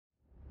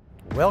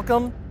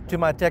Welcome to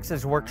my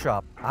Texas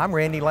workshop. I'm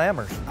Randy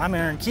Lammers. I'm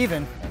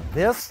Keevan.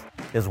 This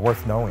is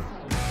worth knowing.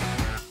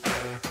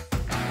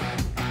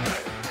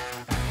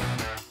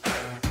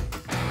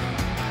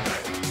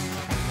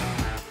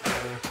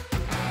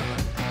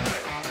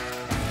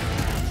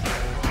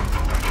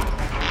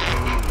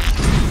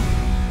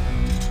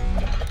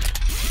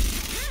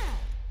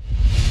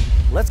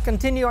 Let's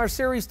continue our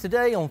series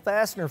today on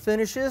fastener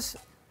finishes.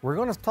 We're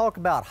going to talk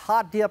about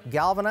hot dip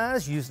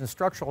galvanized used in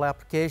structural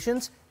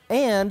applications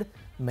and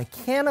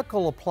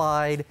mechanical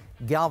applied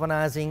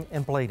galvanizing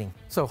and plating.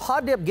 So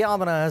hot dip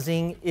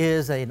galvanizing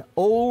is an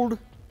old,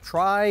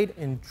 tried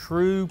and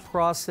true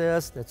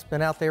process that's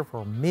been out there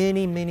for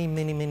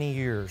many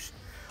years,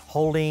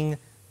 holding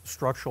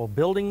structural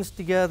buildings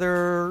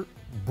together,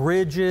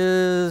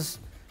 bridges,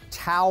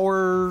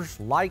 towers,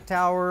 light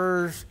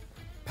towers,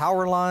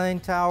 power line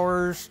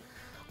towers,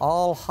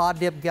 all hot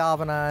dip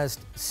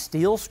galvanized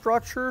steel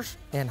structures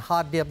and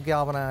hot dip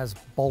galvanized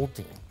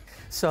bolting.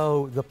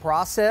 So the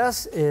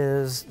process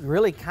is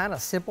really kind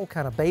of simple,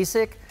 kind of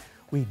basic.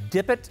 We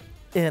dip it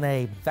in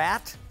a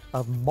vat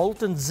of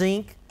molten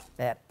zinc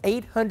at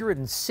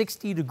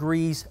 860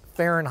 degrees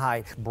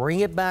Fahrenheit.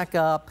 Bring it back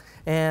up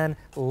and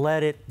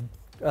let it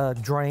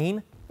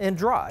drain and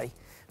dry.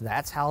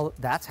 That's how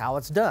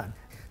it's done.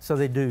 So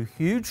they do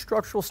huge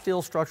structural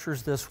steel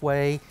structures this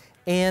way,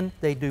 and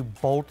they do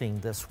bolting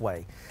this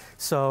way.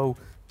 So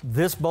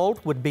this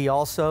bolt would be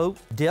also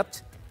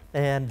dipped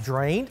and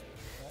drained.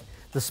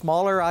 The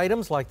smaller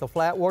items like the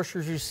flat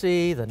washers you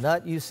see, the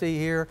nut you see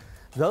here,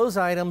 those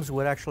items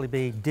would actually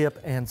be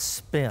dip and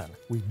spin.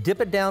 We dip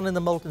it down in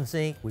the molten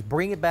zinc, we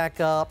bring it back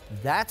up,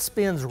 that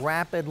spins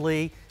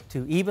rapidly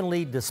to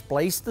evenly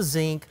displace the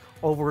zinc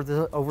over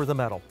the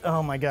metal.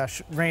 Oh my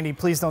gosh, Randy,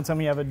 please don't tell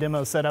me you have a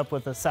demo set up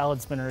with a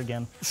salad spinner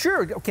again.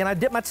 Sure, can I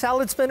dip my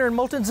salad spinner in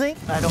molten zinc?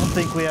 I don't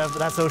think we have,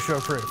 that's OSHA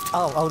approved.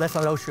 Oh, that's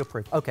not OSHA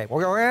approved. Okay,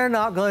 well, we're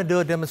not going to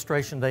do a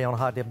demonstration today on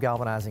hot dip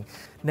galvanizing.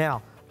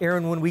 Now,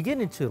 Aaron, when we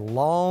get into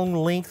long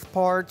length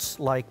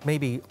parts, like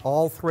maybe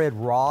all thread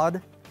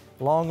rod,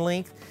 long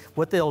length,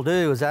 what they'll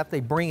do is after they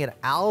bring it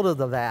out of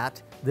the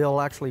vat,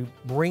 they'll actually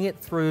bring it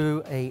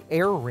through a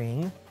air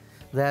ring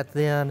that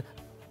then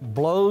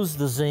blows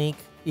the zinc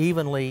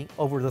evenly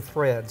over the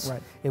threads.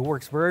 Right. It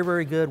works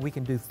very good. We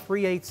can do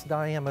 3/8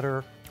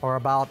 diameter or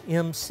about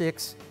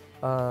M6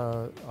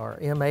 or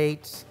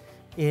M8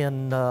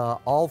 in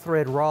all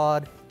thread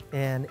rod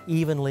and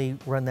evenly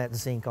run that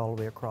zinc all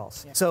the way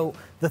across. So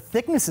the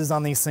thicknesses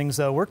on these things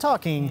though, we're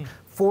talking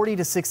 40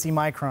 to 60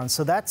 microns.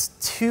 So that's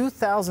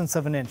 2/1000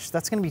 of an inch.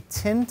 That's gonna be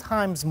 10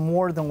 times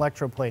more than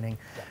electroplating.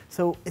 Yeah.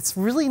 So it's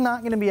really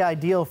not gonna be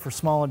ideal for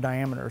smaller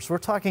diameters. We're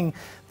talking,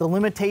 the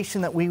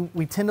limitation that we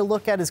tend to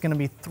look at is gonna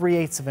be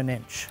 3/8 of an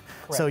inch.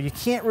 Correct. So you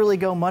can't really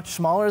go much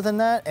smaller than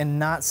that and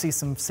not see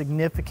some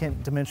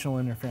significant dimensional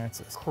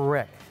interferences.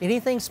 Correct.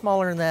 Anything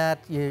smaller than that,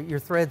 your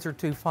threads are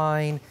too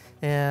fine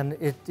and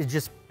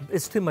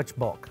it's too much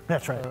bulk.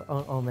 That's right.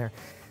 On there.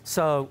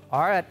 So,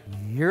 all right,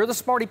 you're the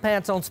smarty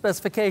pants on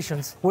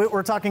specifications.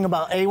 We're talking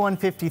about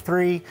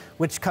A153,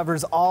 which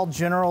covers all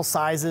general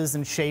sizes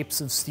and shapes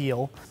of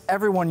steel.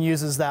 Everyone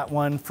uses that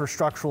one for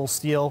structural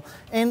steel,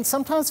 and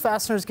sometimes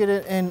fasteners get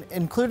it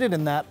included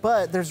in that,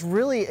 but there's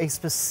really a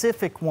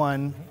specific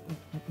one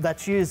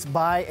that's used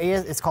by,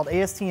 it's called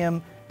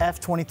ASTM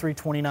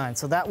F2329,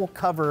 so that will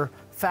cover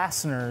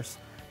fasteners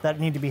that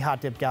need to be hot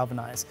dip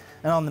galvanized.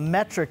 And on the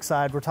metric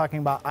side, we're talking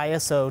about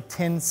ISO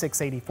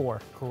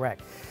 10684.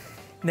 Correct.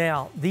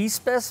 Now, these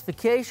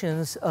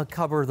specifications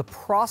cover the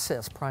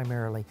process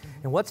primarily.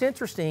 And what's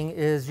interesting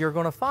is you're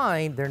going to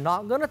find they're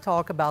not going to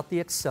talk about the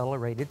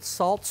accelerated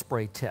salt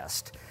spray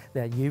test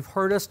that you've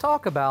heard us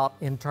talk about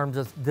in terms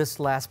of this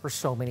lasts for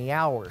so many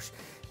hours.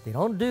 They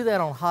don't do that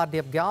on hot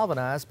dip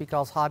galvanized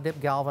because hot dip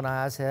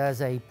galvanized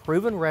has a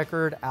proven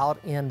record out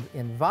in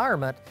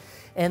environment,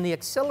 and the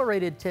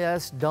accelerated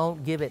tests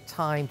don't give it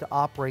time to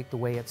operate the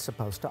way it's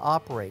supposed to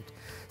operate.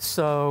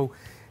 So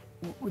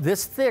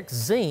this thick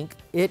zinc,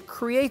 it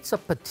creates a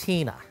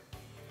patina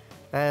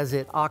as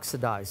it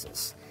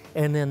oxidizes.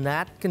 And then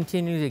that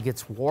continues, it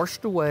gets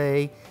washed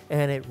away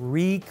and it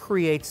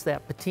recreates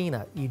that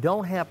patina. You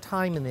don't have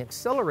time in the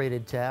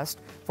accelerated test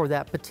for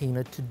that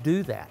patina to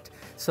do that.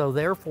 So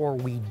therefore,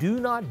 we do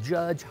not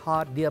judge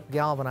hot dip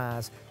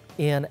galvanized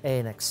in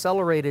an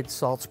accelerated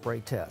salt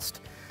spray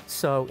test.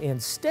 So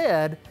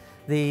instead,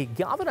 the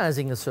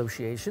galvanizing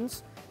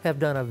associations have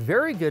done a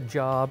very good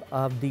job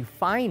of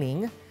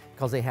defining,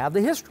 because they have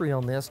the history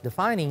on this,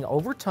 defining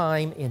over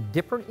time in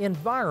different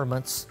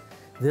environments,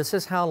 this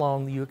is how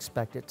long you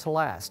expect it to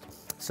last.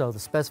 So the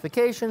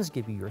specifications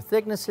give you your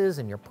thicknesses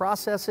and your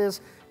processes,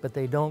 but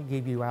they don't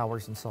give you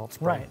hours in salt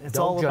spray. Right, it's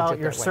all about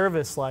your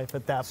service life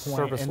at that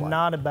point and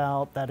not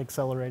about that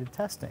accelerated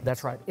testing.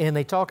 That's right, and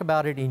they talk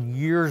about it in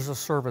years of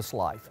service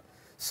life.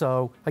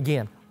 So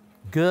again,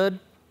 good,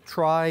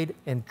 tried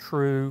and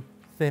true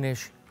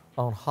finish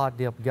on hot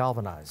dip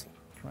galvanizing.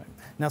 Right.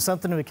 Now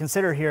something to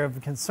consider here of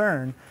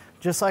concern,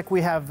 just like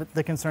we have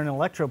the concern in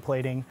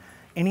electroplating,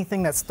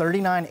 anything that's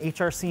 39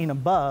 HRC and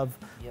above,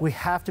 we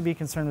have to be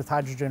concerned with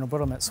hydrogen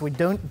embrittlement. So we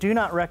do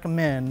not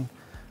recommend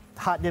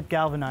hot dip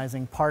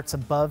galvanizing parts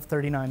above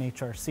 39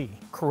 HRC.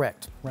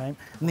 Correct. Right?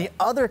 And the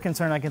other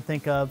concern I can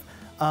think of,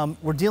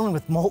 we're dealing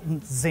with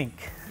molten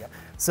zinc. Yep.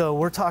 So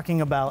we're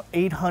talking about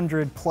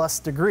 800 plus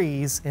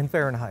degrees In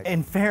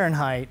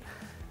Fahrenheit.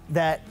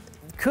 That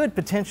could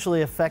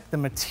potentially affect the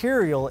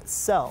material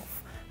itself.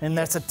 And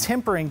that's a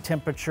tempering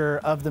temperature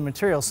of the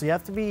material. So you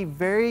have to be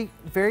very,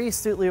 very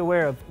astutely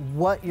aware of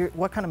what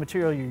kind of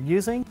material you're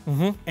using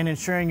and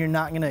ensuring you're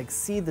not going to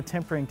exceed the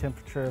tempering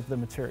temperature of the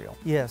material.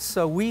 Yes,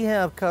 so we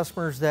have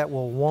customers that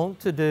will want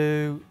to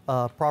do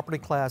property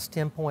class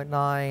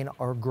 10.9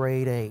 or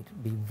grade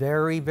 8. Be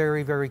very,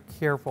 very, very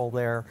careful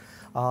there.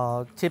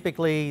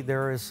 Typically,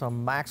 there is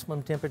some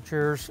maximum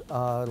temperatures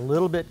a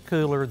little bit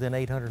cooler than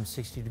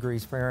 860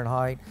 degrees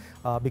Fahrenheit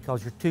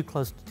because you're too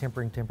close to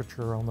tempering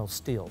temperature on those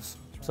steels.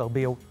 So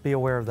be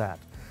aware of that.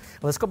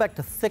 Let's go back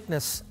to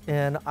thickness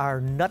in our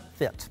nut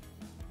fit,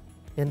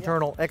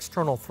 internal,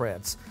 external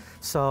threads.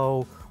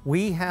 So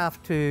we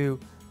have to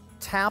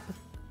tap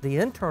the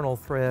internal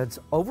threads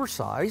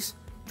oversized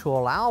to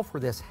allow for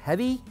this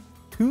heavy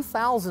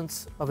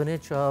 2/1000ths of an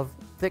inch of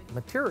thick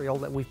material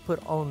that we've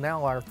put on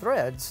now our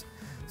threads.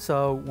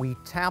 So we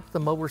tap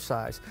them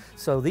oversized.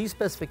 So these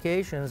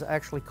specifications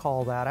actually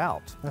call that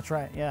out. That's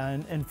right, yeah,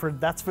 and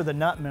that's for the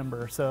nut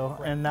member.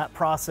 So, and that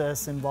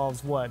process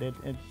involves what?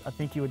 I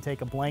think you would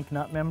take a blank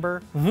nut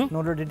member in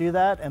order to do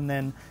that, and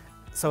then,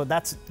 so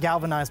that's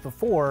galvanized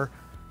before.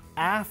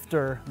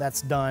 After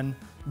that's done,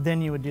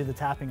 then you would do the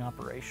tapping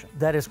operation.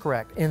 That is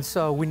correct. And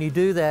so when you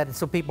do that, and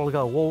so people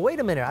go, well,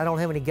 wait a minute, I don't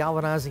have any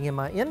galvanizing in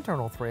my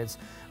internal threads.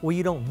 Well,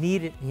 you don't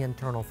need it in the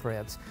internal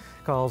threads,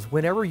 because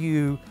whenever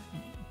you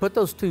put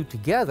those two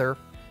together,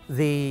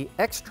 the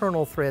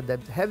external thread, that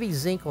heavy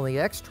zinc on the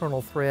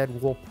external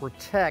thread will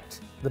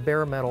protect the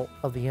bare metal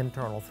of the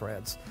internal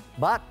threads.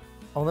 But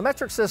on the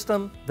metric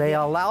system, they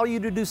allow you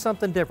to do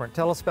something different.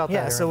 Tell us about that, Yeah,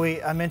 Aaron. so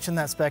I mentioned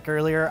that spec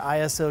earlier,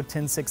 ISO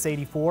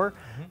 10684.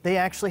 They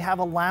actually have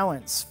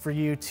allowance for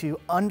you to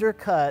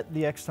undercut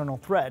the external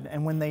thread.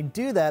 And when they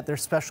do that,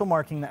 there's special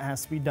marking that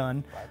has to be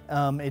done.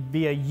 It'd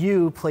be a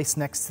U placed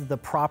next to the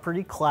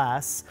property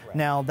class.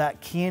 Now,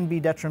 that can be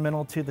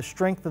detrimental to the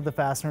strength of the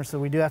fastener, so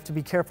we do have to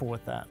be careful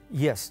with that.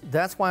 Yes,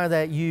 that's why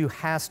that U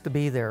has to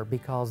be there,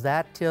 because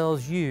that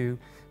tells you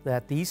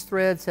that these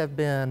threads have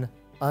been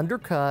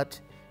undercut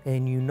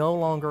and you no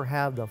longer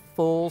have the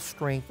full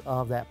strength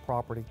of that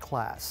property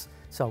class.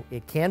 So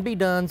it can be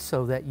done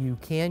so that you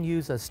can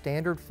use a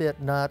standard fit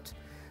nut,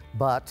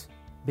 but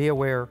be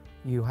aware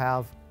you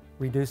have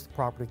reduced the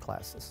property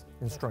classes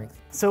in strength.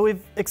 So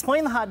we've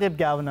explained the hot dip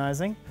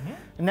galvanizing,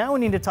 and now we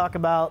need to talk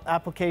about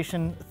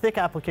thick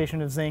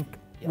application of zinc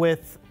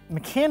with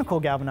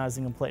mechanical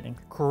galvanizing and plating.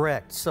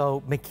 Correct.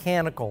 So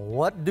mechanical,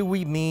 what do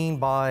we mean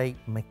by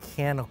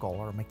mechanical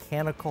or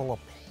mechanical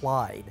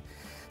applied?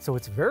 So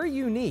it's very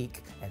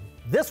unique, and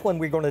this one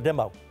we're going to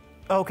demo.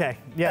 Okay,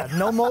 yeah,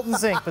 no molten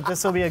zinc, but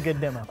this will be a good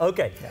demo.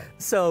 Okay,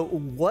 so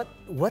what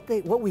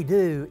we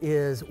do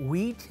is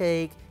we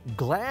take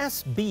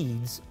glass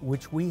beads,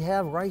 which we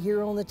have right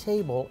here on the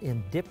table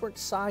in different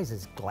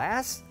sizes,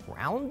 glass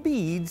round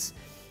beads,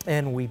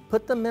 and we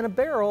put them in a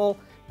barrel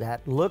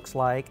that looks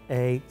like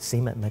a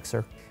cement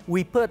mixer.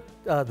 We put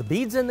the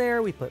beads in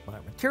there, we put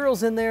our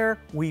materials in there,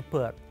 we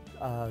put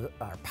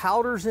our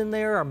powders in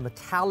there, our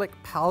metallic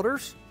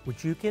powders,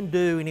 which you can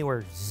do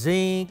anywhere,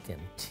 zinc and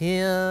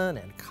tin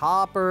and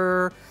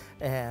copper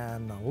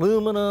and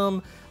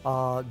aluminum.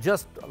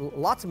 Just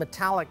lots of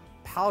metallic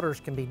powders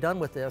can be done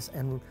with this,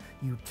 and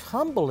you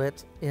tumble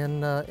it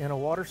in a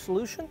water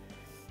solution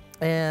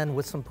and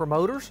with some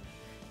promoters,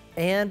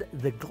 and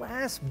the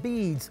glass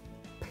beads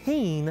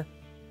ping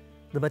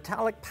the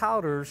metallic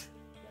powders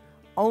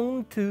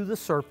onto the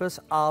surface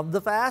of the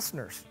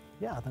fasteners.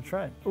 Yeah, that's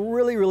right.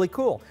 Really, really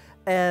cool.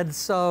 And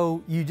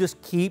so you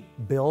just keep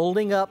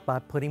building up by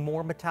putting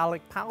more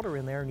metallic powder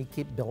in there, and you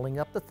keep building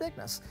up the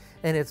thickness.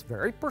 And it's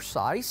very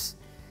precise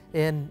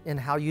in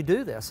how you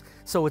do this.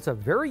 So it's a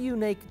very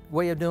unique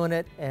way of doing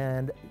it,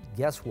 and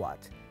guess what?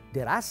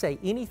 Did I say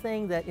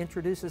anything that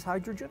introduces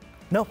hydrogen?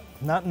 No,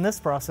 not in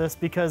this process,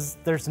 because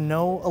there's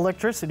no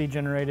electricity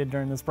generated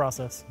during this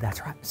process.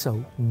 That's right,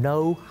 so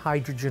no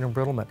hydrogen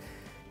embrittlement.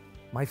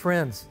 My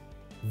friends,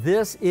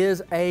 this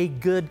is a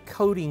good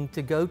coating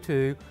to go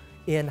to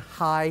in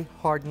high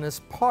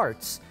hardness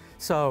parts.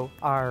 So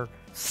our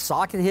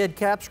socket head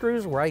cap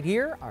screws right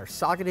here, our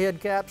socket head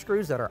cap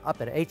screws that are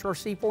up at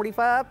HRC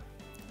 45,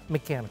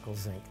 mechanical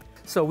zinc.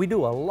 So we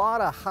do a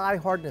lot of high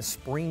hardness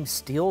spring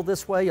steel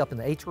this way up in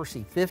the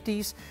HRC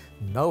 50s,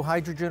 no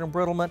hydrogen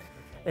embrittlement,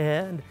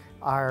 and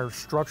our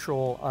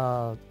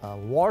structural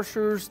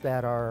washers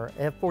that are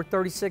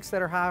F436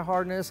 that are high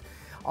hardness.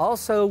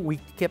 Also, we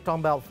kept on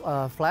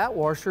about flat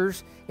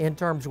washers in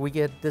terms we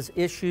get this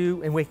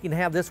issue, and we can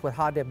have this with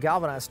hot dip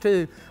galvanized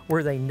too,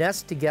 where they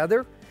nest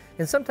together.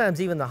 And sometimes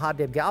even the hot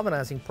dip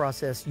galvanizing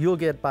process, you'll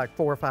get about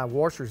 4 or 5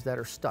 washers that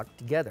are stuck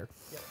together.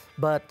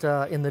 But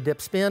in the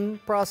dip spin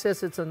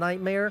process, it's a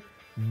nightmare.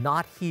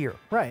 not here.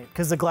 Right,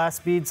 because the glass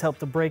beads help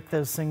to break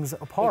those things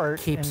apart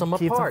It keeps and them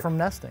keep apart. them from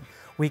nesting.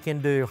 We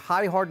can do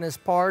high hardness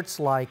parts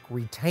like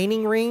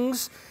retaining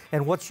rings.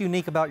 And what's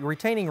unique about your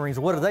retaining rings?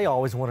 What do they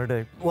always want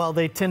to do? Well,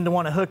 they tend to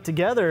want to hook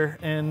together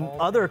in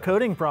other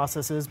coating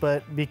processes,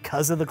 but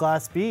because of the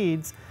glass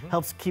beads,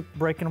 helps keep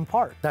breaking them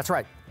apart. That's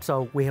right.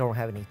 So we don't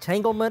have any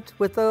entanglement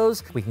with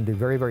those. We can do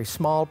very, very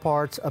small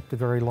parts up to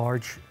very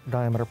large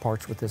diameter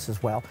parts with this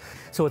as well.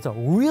 So it's a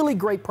really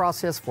great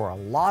process for a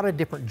lot of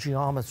different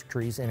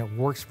geometries, and it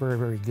works very,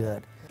 very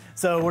good.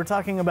 So we're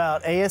talking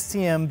about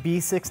ASTM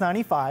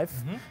B695,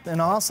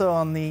 and also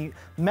on the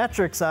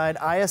metric side,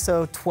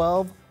 ISO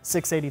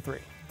 12683.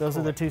 Those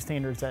are the two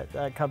standards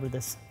that cover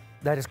this.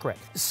 That is correct.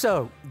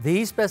 So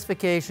these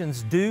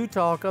specifications do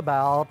talk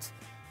about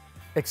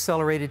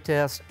accelerated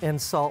tests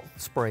and salt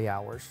spray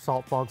hours,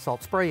 salt fog,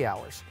 salt spray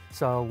hours.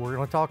 So we're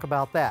going to talk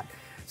about that.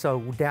 So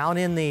down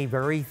in the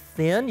very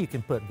thin, you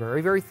can put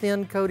very, very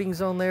thin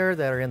coatings on there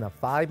that are in the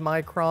 5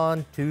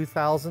 micron,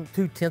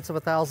 0.2 of a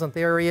thousandth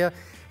area.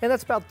 And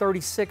that's about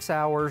 36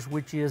 hours,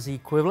 which is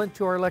equivalent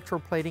to our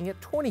electroplating at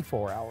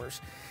 24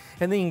 hours.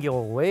 And then you can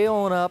go way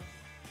on up,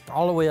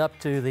 all the way up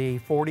to the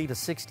 40 to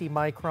 60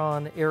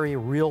 micron area,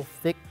 real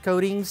thick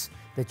coatings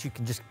that you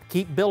can just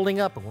keep building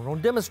up. And we're going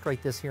to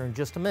demonstrate this here in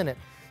just a minute.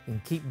 You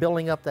can keep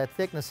building up that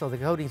thickness of the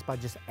coatings by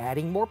just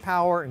adding more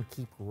power and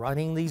keep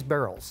running these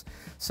barrels.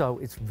 So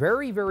it's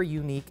very, very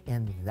unique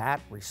in that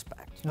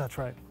respect. That's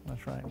right,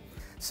 that's right.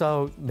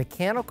 So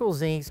mechanical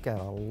zinc's got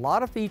a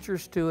lot of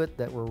features to it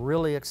that we're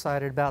really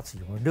excited about. So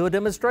you want to do a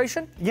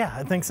demonstration? Yeah,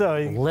 I think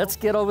so. Let's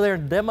get over there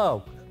and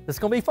demo. It's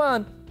going to be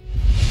fun.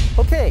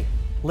 Okay,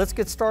 let's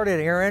get started,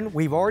 Aaron.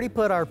 We've already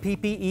put our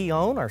PPE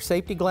on, our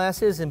safety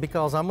glasses, and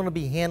because I'm going to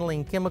be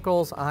handling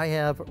chemicals, I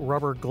have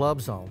rubber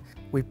gloves on.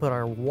 We put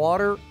our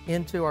water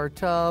into our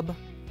tub,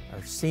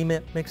 our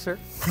cement mixer,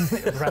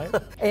 Right.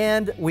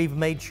 and we've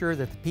made sure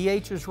that the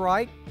pH is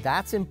right.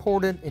 That's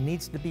important. It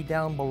needs to be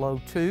down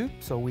below 2,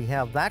 so we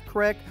have that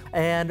correct.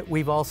 And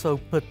we've also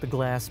put the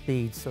glass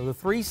beads. So the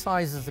 3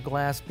 sizes of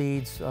glass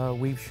beads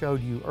we've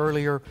showed you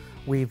earlier,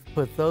 we've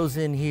put those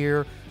in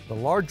here. The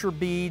larger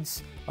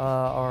beads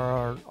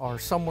are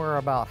somewhere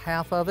about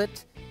half of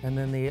it, and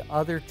then the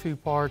other 2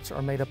 parts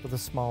are made up of the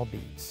small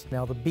beads.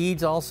 Now the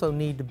beads also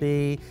need to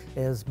be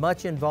as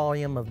much in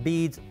volume of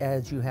beads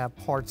as you have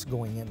parts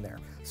going in there.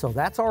 So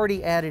that's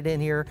already added in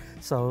here.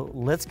 So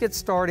let's get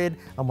started.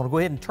 I'm gonna go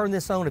ahead and turn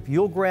this on. If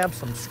you'll grab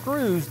some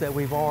screws that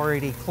we've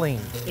already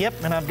cleaned.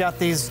 Yep, and I've got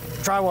these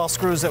drywall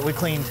screws that we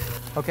cleaned.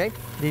 Okay,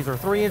 these are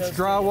 3-inch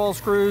drywall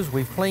screws.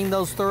 We've cleaned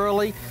those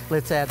thoroughly.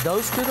 Let's add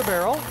those to the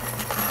barrel.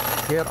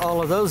 Get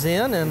all of those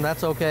in, and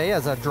that's okay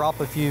as I drop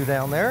a few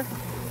down there.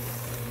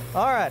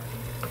 All right,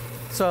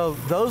 so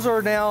those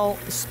are now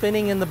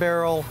spinning in the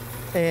barrel,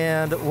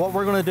 and what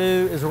we're gonna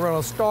do is we're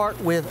gonna start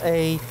with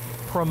a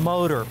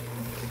promoter.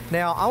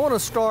 Now, I wanna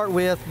start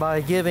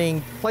by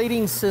giving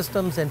Plating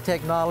Systems and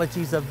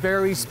Technologies a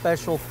very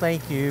special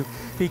thank you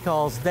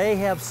because they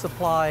have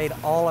supplied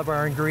all of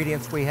our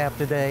ingredients we have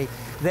today.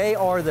 They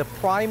are the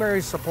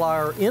primary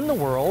supplier in the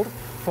world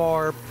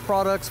for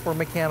products for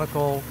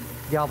mechanical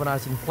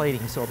galvanizing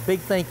plating. So a big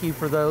thank you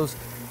for those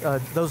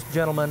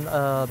gentlemen.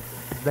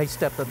 They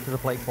stepped up to the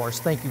plate for us.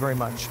 Thank you very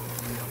much.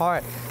 All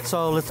right,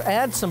 so let's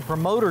add some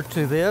promoter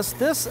to this.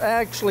 This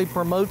actually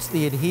promotes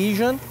the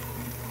adhesion.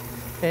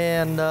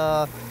 And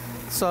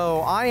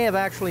so I have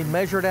actually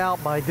measured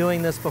out by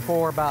doing this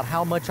before about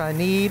how much I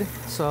need.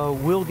 So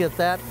we'll get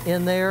that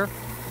in there.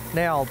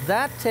 Now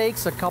that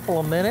takes a couple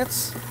of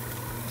minutes.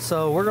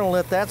 So we're gonna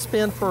let that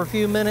spin for a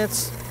few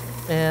minutes.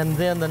 And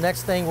then the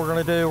next thing we're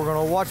gonna do, we're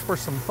gonna watch for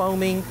some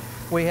foaming.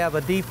 We have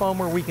a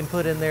defoamer we can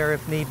put in there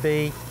if need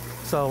be.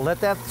 So let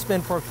that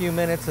spin for a few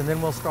minutes and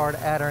then we'll start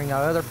adding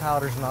our other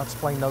powders and I'll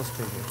explain those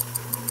to you.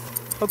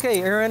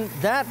 Okay, Aaron,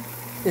 that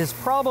is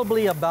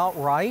probably about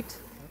right.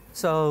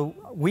 So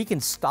we can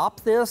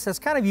stop this. That's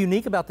kind of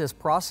unique about this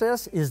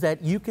process is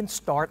that you can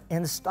start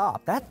and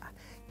stop.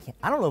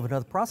 I don't know of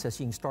another process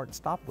you can start and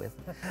stop with,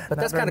 but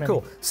that's kind of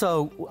cool.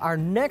 So our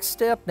next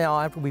step now,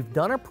 after we've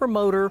done a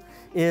promoter,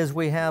 is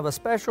we have a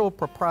special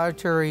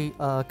proprietary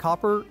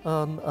copper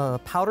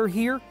powder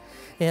here.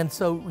 And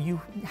so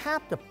you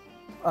have to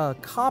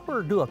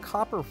do a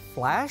copper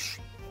flash,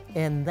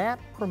 and that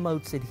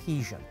promotes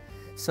adhesion.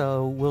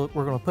 So we're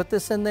going to put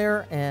this in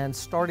there and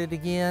start it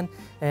again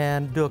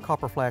and do a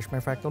copper flash. Matter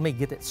of fact, let me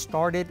get it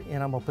started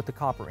and I'm going to put the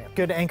copper in.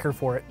 Good anchor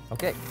for it.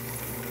 Okay.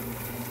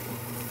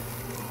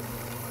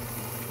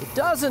 It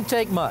doesn't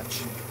take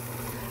much.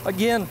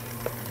 Again,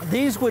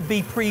 these would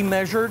be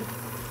pre-measured,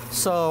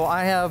 so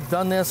I have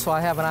done this so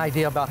I have an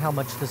idea about how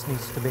much this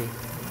needs to be.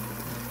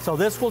 So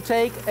this will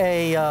take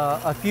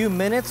a few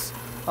minutes,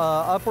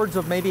 upwards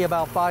of maybe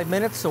about 5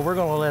 minutes, so we're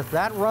going to let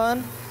that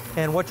run.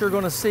 And what you're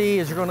going to see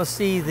is you're going to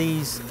see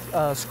these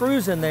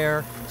screws in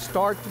there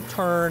start to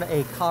turn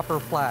a copper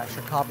flash,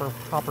 a copper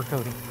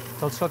coating.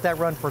 So let's let that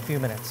run for a few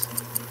minutes.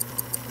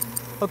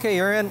 Okay,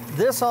 Aaron,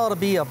 this ought to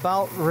be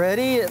about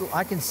ready.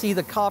 I can see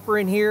the copper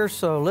in here,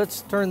 so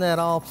let's turn that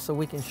off so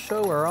we can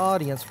show our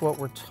audience what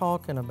we're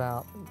talking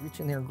about. Reach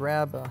in there and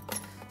grab a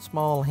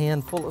small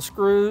handful of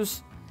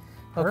screws.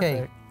 Okay,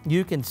 Perfect.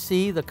 you can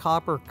see the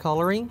copper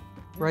coloring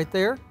right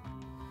there.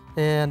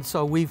 And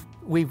so we've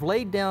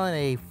laid down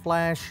a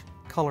flash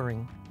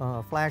coloring,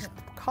 flash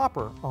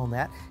copper on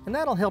that, and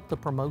that'll help the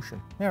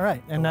promotion. Yeah,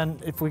 right. And then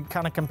if we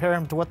kind of compare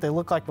them to what they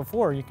look like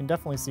before, you can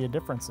definitely see a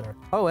difference there.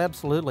 Oh,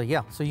 absolutely,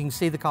 yeah. So you can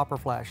see the copper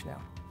flash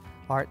now.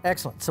 All right,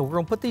 excellent. So we're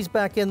gonna put these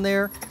back in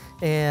there,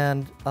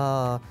 and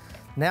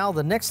now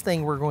the next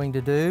thing we're going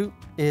to do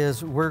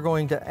is we're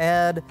going to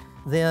add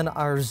then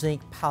our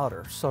zinc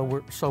powder. So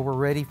we're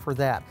ready for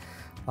that.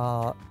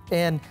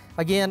 And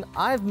again,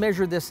 I've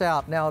measured this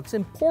out. Now it's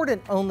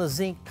important on the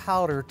zinc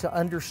powder to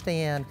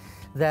understand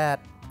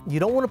that you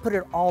don't want to put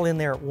it all in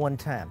there at one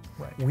time.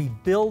 Right. We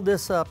build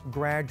this up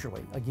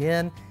gradually.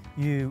 Again,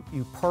 you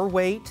per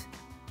weight,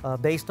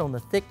 based on the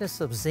thickness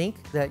of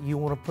zinc that you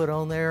want to put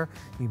on there,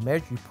 you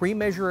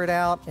pre-measure it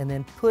out and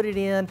then put it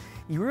in.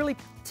 You really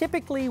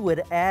typically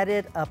would add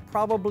it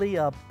probably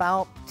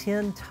about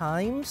 10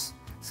 times.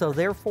 So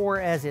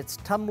therefore, as it's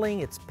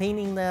tumbling, it's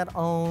painting that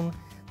on.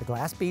 The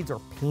glass beads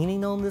are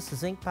painting on this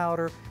zinc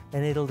powder,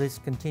 and it'll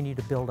just continue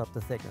to build up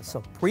the thickness.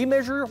 So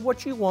pre-measure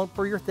what you want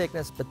for your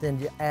thickness, but then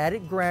you add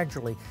it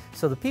gradually.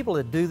 So the people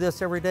that do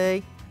this every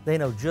day, they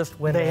know just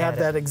when they to have add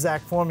that it.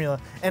 exact formula.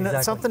 And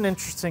Exactly. something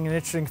interesting, an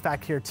interesting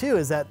fact here too,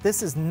 is that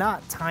this is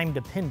not time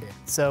dependent.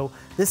 So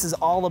this is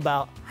all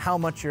about how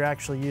much you're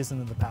actually using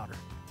of the powder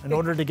in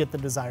order to get the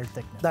desired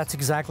thickness. That's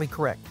exactly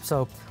correct.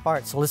 So, all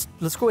right, so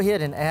let's go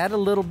ahead and add a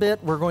little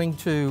bit. We're going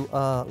to,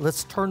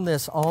 let's turn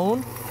this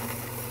on.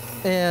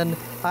 And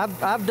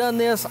I've done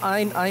this.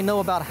 I know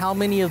about how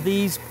many of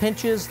these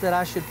pinches that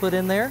I should put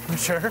in there.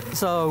 Sure.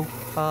 So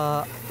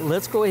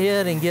let's go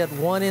ahead and get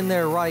one in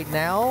there right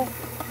now.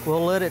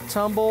 We'll let it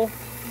tumble,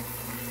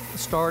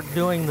 start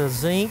doing the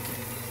zinc.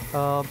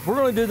 We're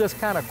going to do this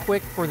kind of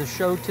quick for the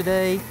show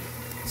today.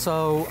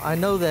 So I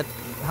know that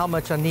how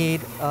much I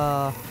need.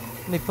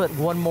 Let me put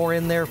one more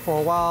in there for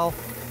a while.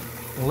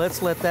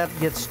 Let's let that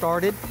get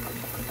started.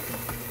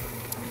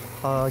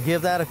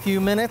 Give that a few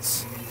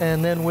minutes,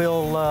 and then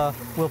we'll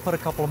put a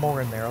couple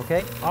more in there,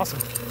 okay? Awesome.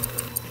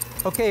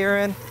 Okay,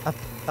 Aaron,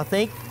 I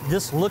think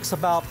this looks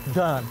about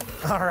done.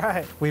 All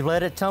right. We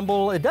let it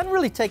tumble. It doesn't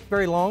really take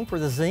very long for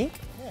the zinc.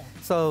 Yeah.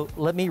 So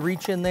let me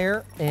reach in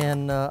there,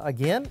 and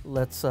again,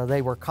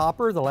 they were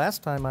copper the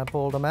last time I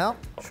pulled them out.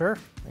 Sure.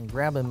 And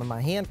grab them in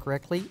my hand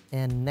correctly.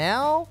 And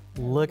now,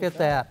 look at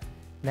that.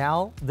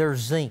 Now they're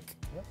zinc.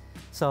 Yep.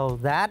 So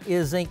that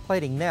is zinc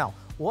plating. Now,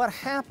 what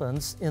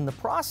happens in the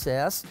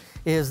process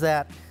is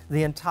that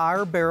the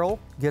entire barrel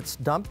gets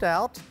dumped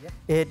out. Yep.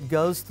 It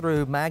goes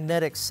through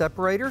magnetic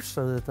separators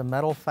so that the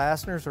metal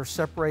fasteners are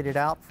separated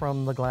out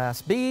from the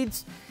glass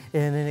beads,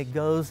 and then it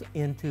goes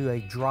into a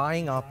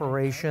drying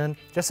operation.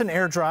 Just an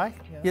air dry.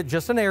 Yeah,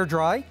 just an air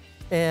dry.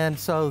 And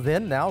so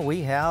then now we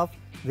have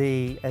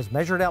as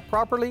measured out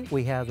properly,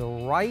 we have the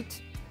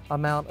right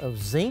amount of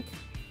zinc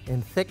in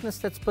thickness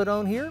that's put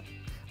on here.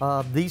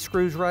 These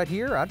screws right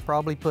here, I'd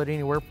probably put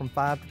anywhere from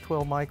 5 to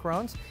 12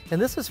 microns. And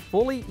this is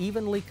fully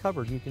evenly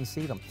covered, you can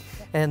see them.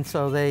 And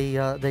so they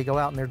go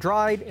out and they're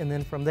dried, and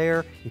then from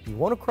there, if you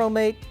want a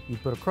chromate, you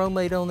put a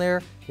chromate on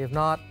there. If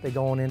not, they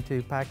go on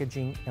into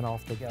packaging and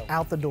off they go.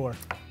 Out the door.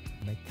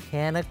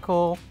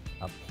 Mechanical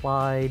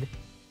applied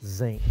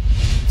zinc.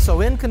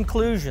 So in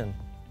conclusion,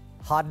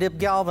 hot dip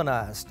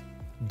galvanized,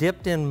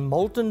 dipped in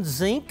molten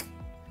zinc,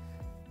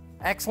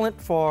 excellent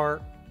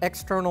for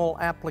external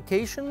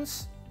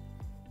applications,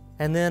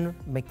 and then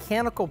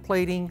mechanical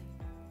plating,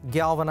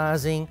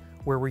 galvanizing,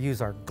 where we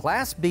use our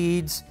glass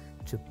beads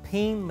to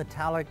ping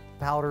metallic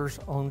powders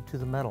onto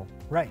the metal.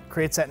 Right,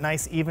 creates that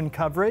nice even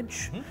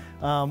coverage.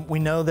 We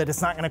know that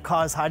it's not going to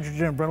cause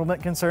hydrogen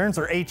embrittlement concerns,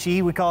 or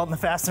HE, we call it in the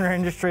fastener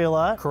industry a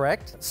lot.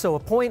 Correct. So a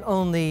point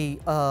on the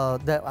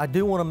that I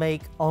do want to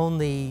make on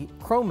the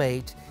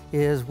chromate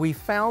is we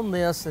found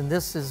this, and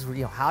this is,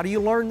 how do you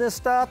learn this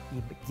stuff?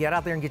 You get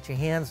out there and get your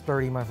hands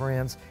dirty, my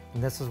friends,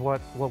 and this is what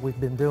we've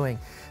been doing.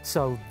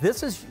 So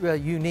this is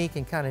unique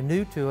and kind of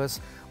new to us.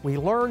 We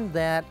learned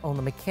that on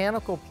the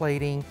mechanical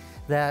plating,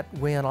 that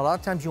when a lot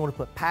of times you want to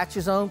put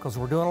patches on, because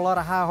we're doing a lot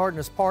of high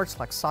hardness parts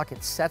like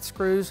socket set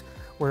screws,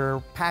 where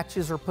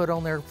patches are put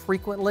on there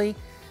frequently,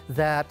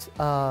 that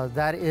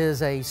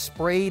is a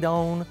sprayed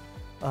on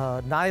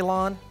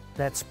nylon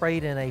that's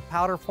sprayed in a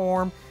powder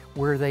form,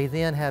 where they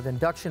then have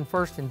induction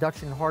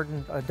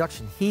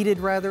heated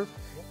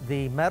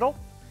the metal.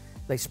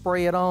 They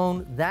spray it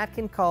on. That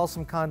can cause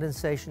some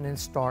condensation and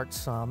start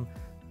some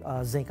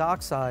zinc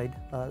oxide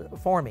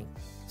forming.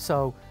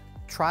 So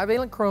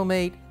trivalent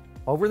chromate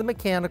over the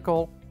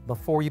mechanical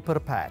before you put a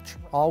patch.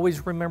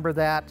 Always remember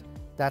that.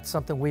 That's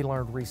something we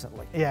learned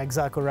recently. Yeah,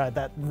 exactly right.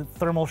 That the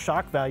thermal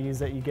shock values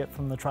that you get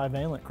from the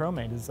trivalent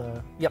chromate is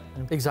yep,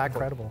 exactly.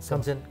 incredible.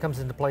 So. Comes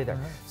into play there.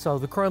 So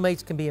the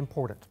chromates can be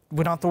important.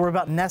 We don't have to worry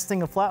about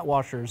nesting of flat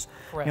washers.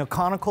 Correct. You know,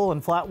 conical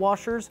and flat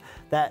washers,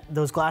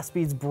 those glass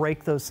beads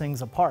break those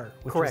things apart,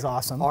 which Correct. is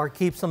awesome. Or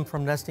keeps them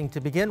from nesting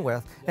to begin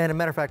with. And as a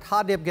matter of fact,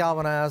 hot dip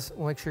galvanized,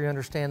 make sure you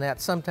understand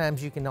that.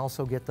 Sometimes you can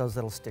also get those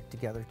that'll stick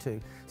together too.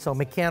 So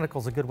mechanical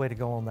is a good way to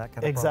go on that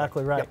kind of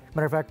Exactly product. right. Yep.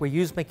 Matter of fact, we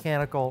use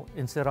mechanical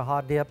instead of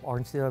hot dip or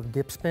instead of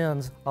dip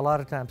spins a lot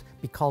of times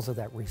because of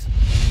that reason.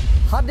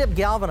 Hot dip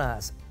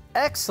galvanized,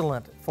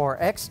 excellent for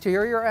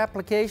exterior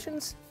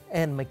applications,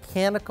 and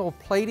mechanical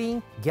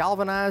plating.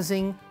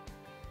 Galvanizing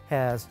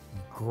has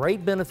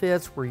great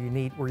benefits where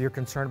you're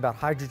concerned about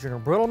hydrogen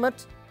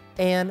embrittlement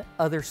and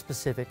other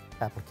specific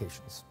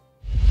applications.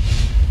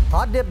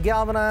 Hot dip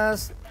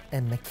galvanized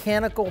and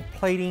mechanical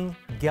plating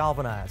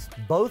galvanized,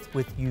 both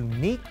with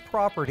unique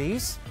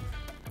properties,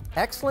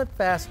 excellent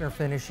fastener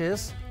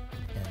finishes,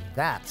 and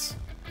that's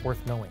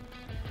worth knowing.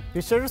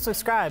 Be sure to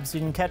subscribe so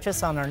you can catch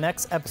us on our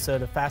next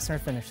episode of Fastener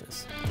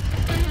Finishes.